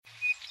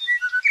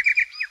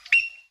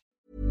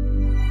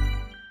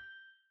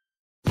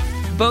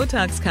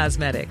Botox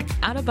Cosmetic,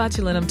 out of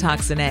botulinum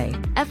toxin A,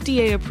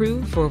 FDA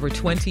approved for over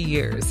 20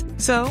 years.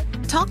 So,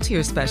 talk to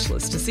your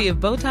specialist to see if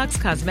Botox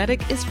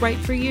Cosmetic is right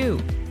for you.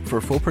 For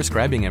full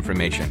prescribing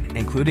information,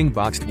 including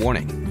boxed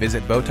warning,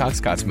 visit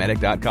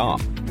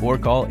BotoxCosmetic.com or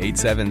call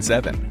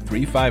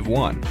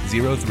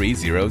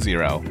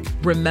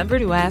 877-351-0300. Remember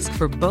to ask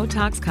for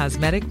Botox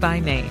Cosmetic by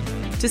name.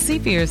 To see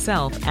for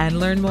yourself and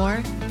learn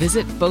more,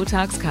 visit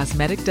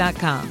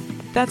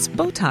BotoxCosmetic.com. That's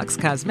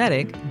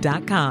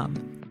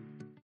BotoxCosmetic.com.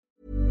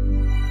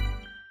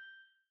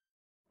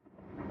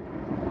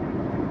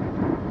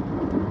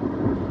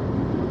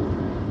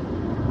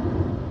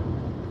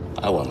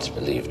 I once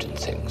believed in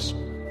things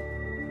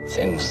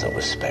that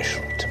were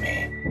special to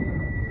me.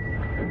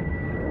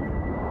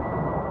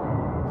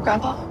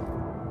 Grandpa,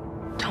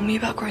 tell me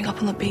about growing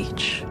up on the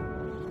beach.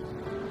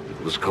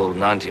 It was called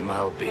 90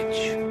 Mile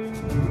Beach.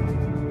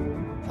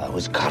 I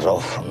was cut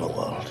off from the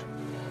world.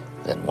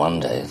 Then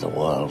one day the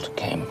world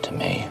came to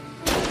me.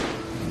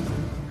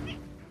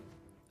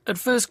 At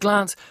first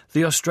glance,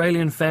 the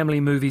Australian family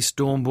movie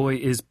Storm Boy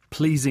is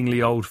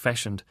pleasingly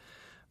old-fashioned.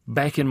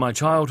 Back in my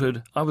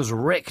childhood, I was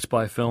wrecked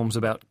by films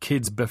about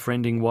kids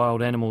befriending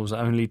wild animals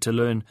only to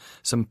learn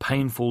some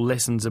painful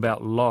lessons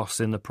about loss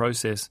in the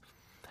process.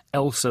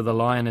 Elsa the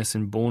lioness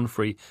in Born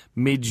Free,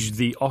 Midge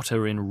the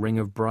otter in Ring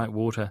of Bright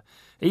Water,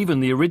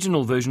 even the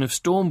original version of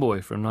Storm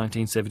Boy from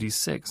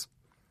 1976.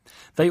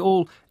 They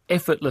all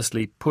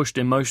effortlessly pushed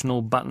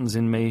emotional buttons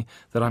in me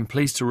that I'm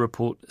pleased to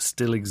report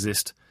still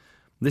exist.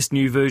 This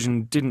new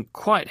version didn't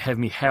quite have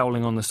me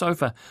howling on the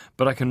sofa,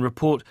 but I can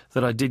report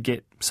that I did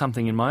get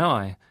something in my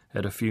eye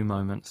at a few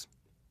moments.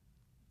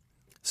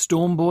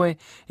 Storm Boy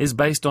is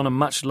based on a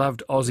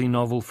much-loved Aussie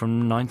novel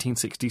from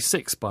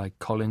 1966 by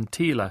Colin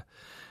Teeler.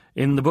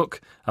 In the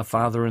book, a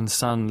father and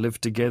son live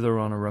together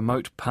on a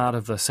remote part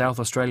of the South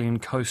Australian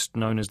coast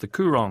known as the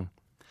Coorong.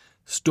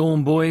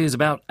 Storm Boy is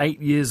about 8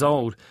 years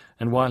old,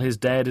 and while his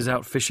dad is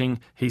out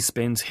fishing, he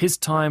spends his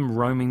time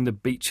roaming the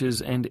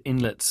beaches and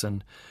inlets,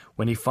 and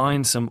when he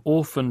finds some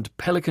orphaned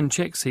pelican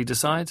chicks, he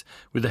decides,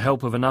 with the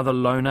help of another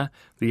loner,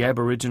 the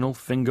Aboriginal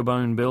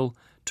Fingerbone Bill,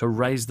 to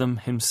raise them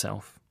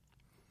himself.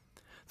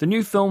 The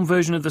new film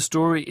version of the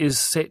story is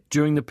set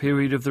during the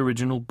period of the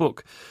original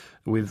book,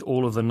 with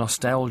all of the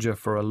nostalgia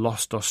for a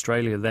lost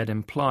Australia that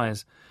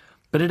implies,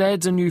 but it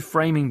adds a new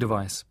framing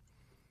device.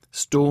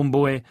 Storm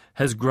Boy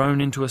has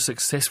grown into a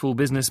successful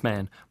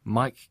businessman,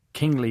 Mike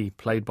Kingley,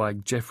 played by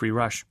Geoffrey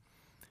Rush.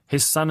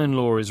 His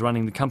son-in-law is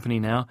running the company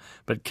now,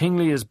 but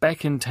Kingley is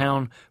back in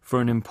town for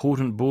an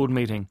important board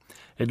meeting.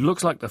 It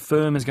looks like the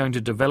firm is going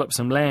to develop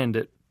some land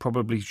it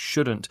probably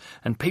shouldn't,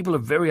 and people are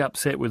very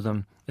upset with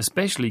them,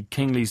 especially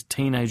Kingley's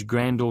teenage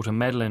granddaughter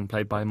Madeline,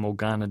 played by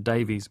Morgana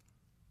Davies.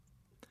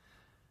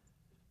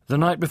 The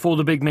night before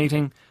the big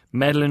meeting,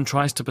 Madeline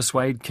tries to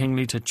persuade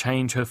Kingley to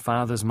change her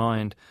father's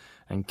mind,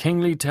 and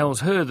Kingley tells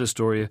her the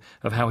story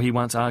of how he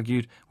once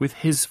argued with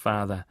his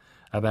father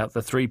about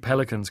the 3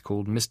 pelicans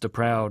called Mr.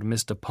 Proud,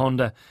 Mr.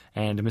 Ponder,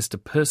 and Mr.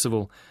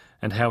 Percival,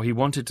 and how he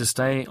wanted to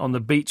stay on the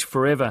beach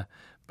forever,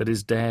 but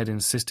his dad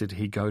insisted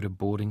he go to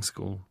boarding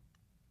school.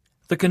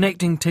 The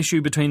connecting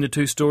tissue between the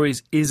two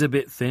stories is a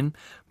bit thin,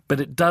 but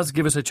it does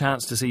give us a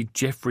chance to see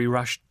Geoffrey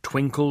Rush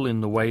twinkle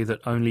in the way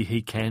that only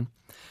he can.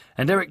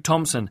 And Eric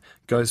Thompson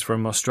goes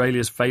from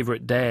Australia's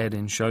favourite dad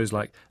in shows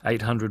like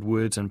 800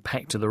 Words and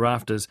Packed to the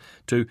Rafters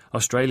to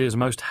Australia's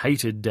most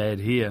hated dad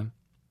here.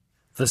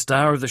 The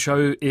star of the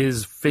show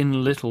is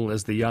Finn Little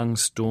as the young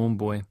Storm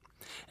Boy.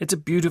 It's a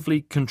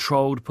beautifully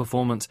controlled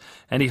performance,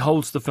 and he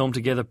holds the film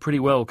together pretty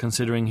well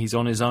considering he's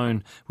on his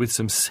own with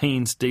some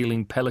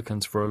scene-stealing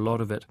pelicans for a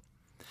lot of it.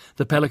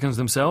 The pelicans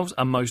themselves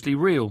are mostly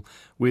real,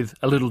 with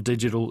a little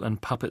digital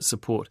and puppet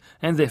support,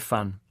 and they're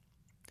fun.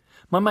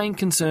 My main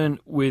concern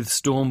with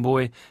Storm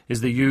Boy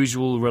is the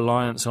usual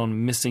reliance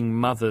on missing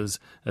mothers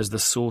as the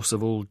source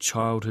of all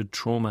childhood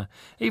trauma.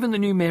 Even the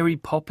new Mary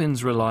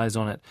Poppins relies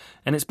on it,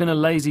 and it's been a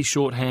lazy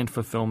shorthand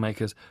for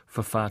filmmakers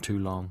for far too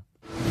long.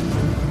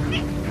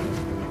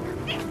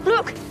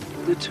 Look!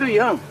 They're too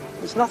young.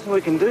 There's nothing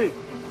we can do.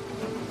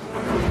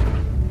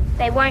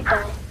 They won't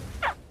die.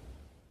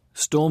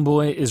 Storm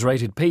Boy is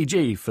rated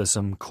PG for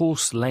some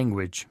coarse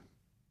language.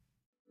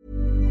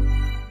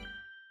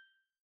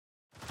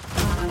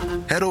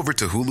 Head over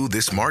to Hulu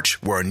this March,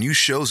 where our new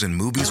shows and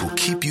movies will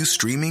keep you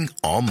streaming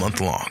all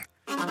month long.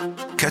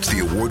 Catch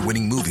the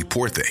award-winning movie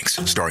Poor Things,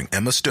 starring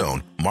Emma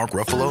Stone, Mark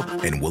Ruffalo,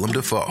 and Willem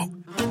Dafoe.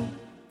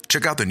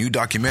 Check out the new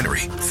documentary,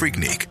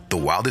 Freaknik, The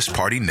Wildest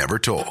Party Never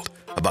Told,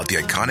 about the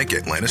iconic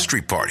Atlanta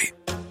street party.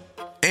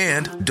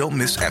 And don't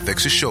miss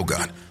FX's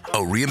Shogun, a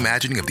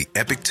reimagining of the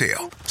epic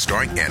tale,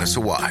 starring Anna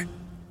Sawai.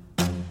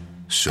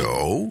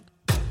 So,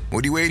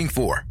 what are you waiting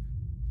for?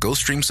 Go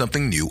stream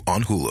something new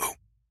on Hulu.